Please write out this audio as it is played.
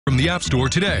the App Store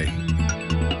today.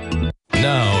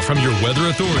 Now, from your weather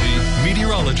authority,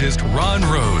 meteorologist Ron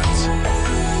Rhodes.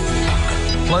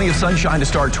 Plenty of sunshine to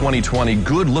start 2020.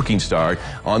 Good looking start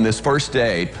on this first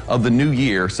day of the new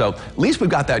year. So at least we've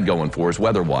got that going for us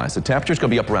weather-wise. The temperature's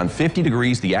going to be up around 50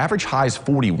 degrees. The average high is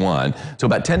 41, so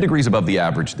about 10 degrees above the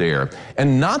average there.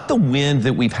 And not the wind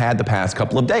that we've had the past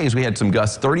couple of days. We had some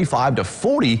gusts 35 to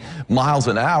 40 miles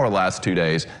an hour last 2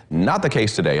 days. Not the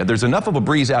case today. There's enough of a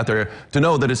breeze out there to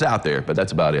know that it's out there, but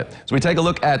that's about it. So we take a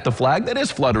look at the flag that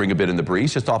is fluttering a bit in the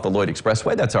breeze just off the Lloyd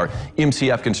Expressway. That's our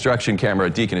MCF construction camera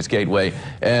at Deaconess Gateway.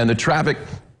 And the traffic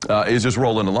is just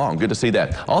rolling along. Good to see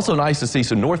that. Also nice to see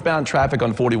some northbound traffic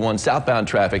on 41, southbound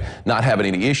traffic not having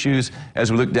any issues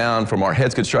as we look down from our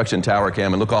Heads Construction Tower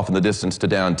cam and look off in the distance to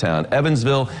downtown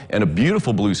Evansville and a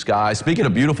beautiful blue sky. Speaking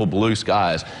of beautiful blue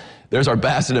skies, there's our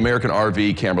Bassett American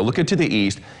RV camera. Looking to the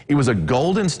east, it was a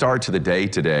golden start to the day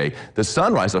today. The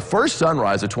sunrise, the first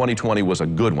sunrise of 2020 was a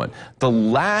good one. The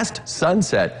last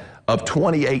sunset of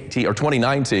 2018 or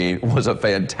 2019 was a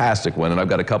fantastic one, and I've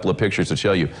got a couple of pictures to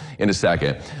show you in a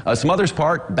second. Smothers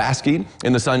Park basking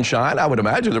in the sunshine. I would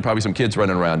imagine there are probably some kids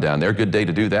running around down there. Good day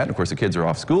to do that. And of course, the kids are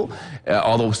off school,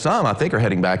 although some I think are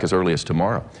heading back as early as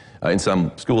tomorrow. In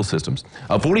some school systems.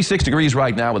 46 degrees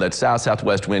right now with that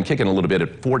south-southwest wind kicking a little bit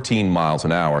at 14 miles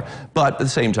an hour. But at the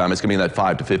same time, it's going to be in that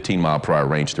 5 to 15 mile per hour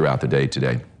range throughout the day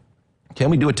today. Can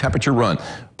we do a temperature run?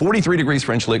 43 degrees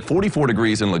French Lick, 44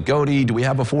 degrees in Lagodi. Do we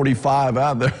have a 45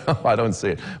 out there? I don't see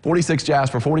it. 46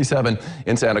 Jasper, 47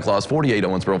 in Santa Claus, 48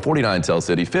 Owensboro, 49 Tell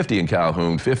City, 50 in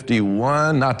Calhoun,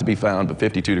 51 not to be found, but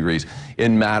 52 degrees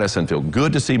in Madisonville.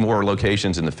 Good to see more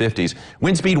locations in the 50s.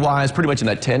 Wind speed wise, pretty much in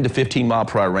that 10 to 15 mile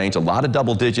per hour range. A lot of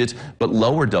double digits, but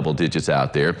lower double digits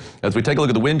out there. As we take a look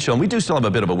at the wind chill, and we do still have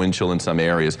a bit of a wind chill in some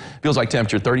areas. Feels like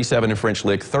temperature 37 in French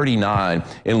Lick, 39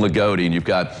 in Lagodi, and you've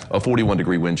got a 41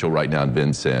 degree wind chill right now in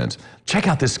Vincennes. Check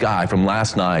out this sky from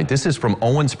last night. This is from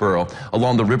Owensboro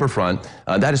along the riverfront.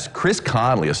 That is Chris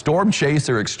Conley, a storm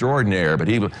chaser extraordinaire, but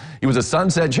he was a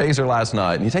sunset chaser last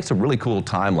night, and he takes some really cool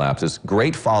time lapses.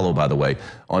 Great follow, by the way,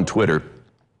 on Twitter.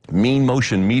 Mean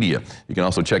Motion Media. You can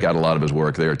also check out a lot of his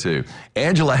work there too.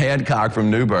 Angela Hancock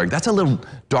from Newburgh. That's a little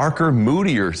darker,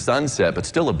 moodier sunset, but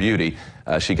still a beauty.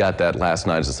 She got that last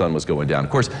night as the sun was going down. Of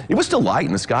course, it was still light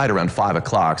in the sky at around 5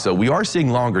 o'clock, so we are seeing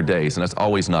longer days, and that's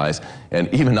always nice, and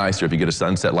even nicer if you get a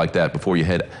sunset like that before you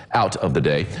head out of the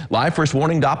day. Live first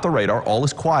warning, Doppler radar. All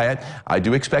is quiet. I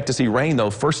do expect to see rain, though,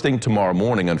 first thing tomorrow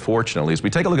morning, unfortunately. As we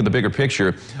take a look at the bigger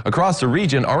picture, across the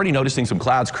region, already noticing some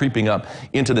clouds creeping up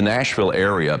into the Nashville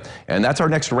area, and that's our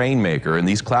next rainmaker, and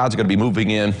these clouds are going to be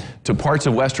moving in to parts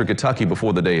of western Kentucky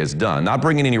before the day is done. Not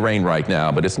bringing any rain right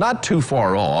now, but it's not too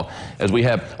far off, as we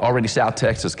have already South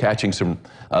Texas catching some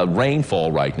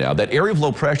rainfall right now. That area of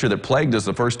low pressure that plagued us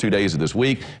the first 2 days of this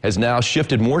week has now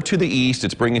shifted more to the east.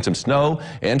 It's bringing some snow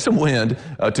and some wind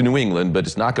to New England, but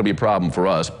it's not going to be a problem for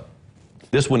us.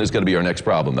 This one is going to be our next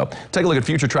problem, though. Take a look at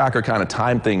Future Tracker, kind of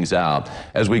time things out.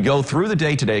 As we go through the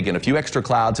day today, again, a few extra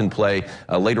clouds in play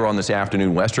later on this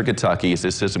afternoon, western Kentucky, as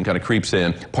this system kind of creeps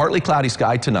in. Partly cloudy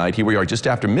sky tonight. Here we are just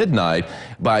after midnight.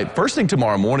 By first thing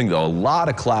tomorrow morning, though, a lot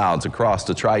of clouds across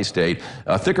the tri-state.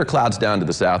 Thicker clouds down to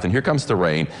the south, and here comes the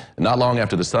rain. Not long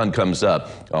after the sun comes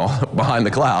up behind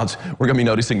the clouds, we're going to be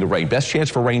noticing the rain. Best chance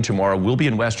for rain tomorrow will be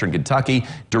in western Kentucky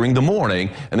during the morning.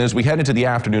 And then as we head into the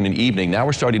afternoon and evening, now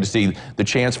we're starting to see the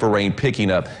chance for rain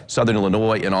picking up southern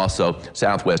Illinois and also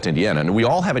southwest Indiana. And we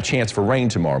all have a chance for rain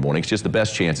tomorrow morning. It's just the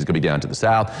best chance is going to be down to the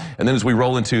south. And then as we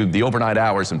roll into the overnight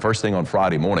hours and first thing on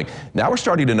Friday morning, now we're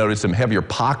starting to notice some heavier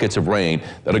pockets of rain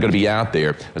that are going to be out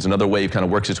there as another wave kind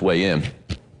of works its way in.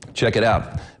 Check it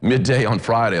out. Midday on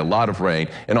Friday, a lot of rain.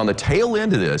 And on the tail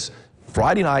end of this,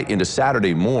 Friday night into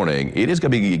Saturday morning, it is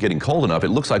going to be getting cold enough. It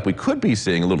looks like we could be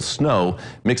seeing a little snow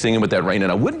mixing in with that rain. And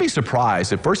I wouldn't be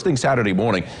surprised if first thing Saturday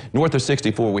morning, north of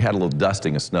 64, we had a little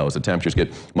dusting of snow as the temperatures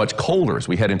get much colder as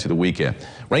we head into the weekend.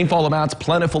 Rainfall amounts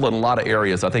plentiful in a lot of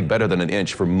areas. I think better than an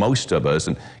inch for most of us,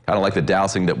 and kind of like the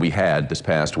dousing that we had this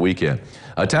past weekend.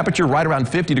 Temperature right around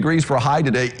 50 degrees for a high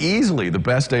today. Easily the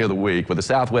best day of the week with the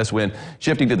southwest wind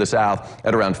shifting to the south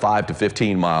at around 5 to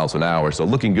 15 miles an hour. So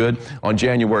looking good on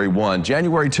January 1.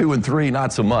 January 2 and 3,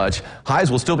 not so much.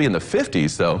 Highs will still be in the 50s,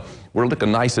 so we're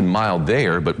looking nice and mild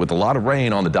there, but with a lot of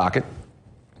rain on the docket.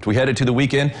 As we head into the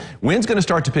weekend, wind's going to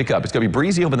start to pick up. It's going to be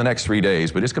breezy over the next 3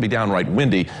 days, but it's going to be downright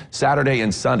windy Saturday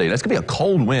and Sunday. That's going to be a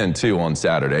cold wind, too, on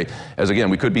Saturday. As,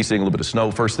 again, we could be seeing a little bit of snow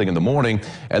first thing in the morning.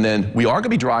 And then we are going to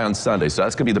be dry on Sunday, so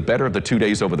that's going to be the better of the 2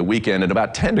 days over the weekend and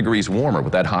about 10 degrees warmer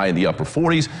with that high in the upper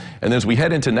 40s. And then as we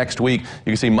head into next week,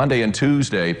 you can see Monday and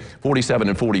Tuesday, 47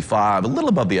 and 45, a little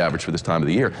above the average for this time of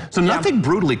the year. So nothing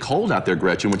brutally cold out there,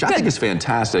 Gretchen, which I think is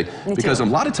fantastic. Because a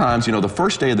lot of times, you know, the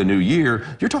first day of the new year,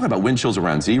 you're talking about wind chills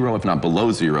around 0, if not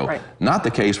below 0. Right. Not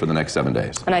the case for the next 7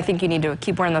 days. And I think you need to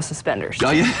keep wearing those suspenders.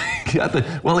 Oh,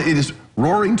 yeah. Well, it is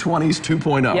Roaring 20s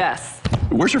 2.0. Yes.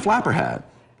 Where's your flapper hat?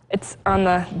 It's on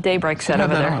the Daybreak set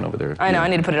over there. On over there. I know, I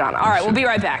need to put it on. All right, we'll be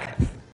right back.